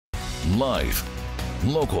Live,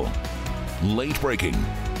 local, late breaking.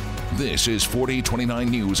 This is 4029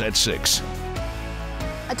 News at 6.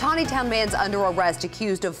 A Tontitown man's under arrest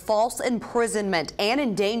accused of false imprisonment and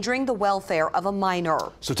endangering the welfare of a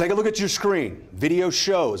minor. So take a look at your screen. Video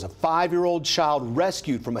shows a 5-year-old child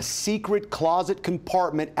rescued from a secret closet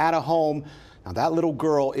compartment at a home. Now that little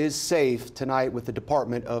girl is safe tonight with the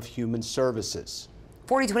Department of Human Services.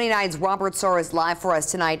 4029's Robert Suhr is live for us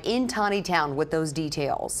tonight in Tontitown with those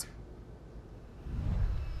details.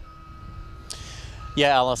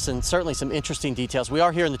 Yeah, Allison, certainly some interesting details. We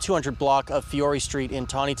are here in the 200 block of Fiore Street in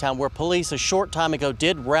Tontitown, where police a short time ago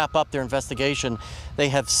did wrap up their investigation. They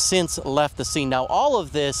have since left the scene. Now, all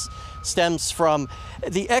of this stems from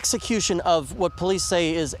the execution of what police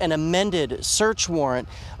say is an amended search warrant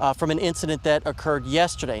from an incident that occurred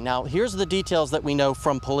yesterday. Now, here's the details that we know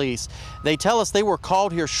from police. They tell us they were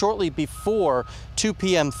called here shortly before 2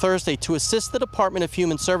 p.m. Thursday to assist the Department of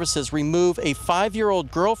Human Services remove a 5-year-old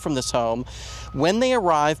girl from this home. When they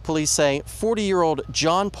arrived, police say 40-year-old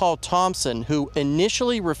John Paul Thompson, who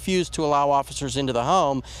initially refused to allow officers into the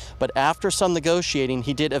home, but after some negotiating,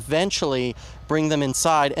 he did eventually bring them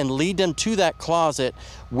inside and lead them to that closet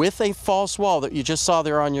with a false wall that you just saw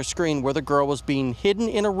there on your screen, where the girl was being hidden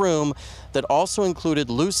in a room that also included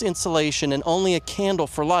loose insulation and only a candle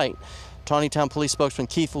for light. Tontitown Police spokesman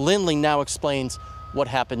Keith Lindley now explains what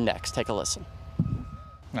happened next. Take a listen.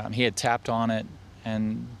 He had tapped on it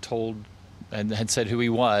and had said who he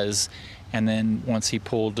was, and then once he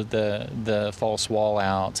pulled the false wall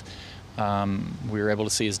out, we were able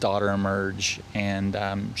to see his daughter emerge, and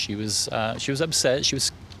she was upset. She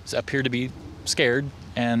appeared to be scared,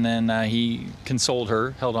 and then he consoled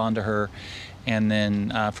her, held on to her, and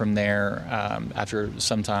then from there, after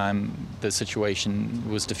some time, the situation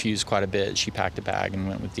was diffused quite a bit. She packed a bag and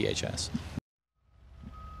went with DHS.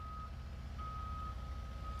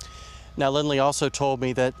 Now, Lindley also told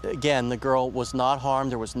me that, again, the girl was not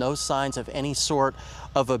harmed. There was no signs of any sort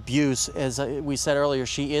of abuse. As we said earlier,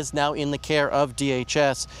 she is now in the care of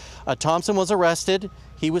DHS. Thompson was arrested.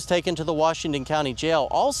 He was taken to the Washington County Jail.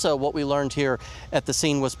 Also, what we learned here at the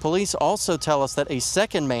scene was police also tell us that a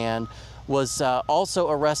second man was also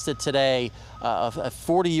arrested today, a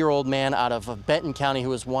 40-year-old man out of Benton County who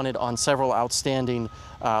was wanted on several outstanding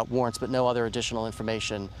warrants, but no other additional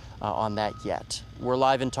information on that yet. We're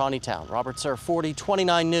live in Tontitown. Robert Suhr,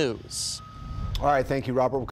 4029 News. All right, thank you, Robert.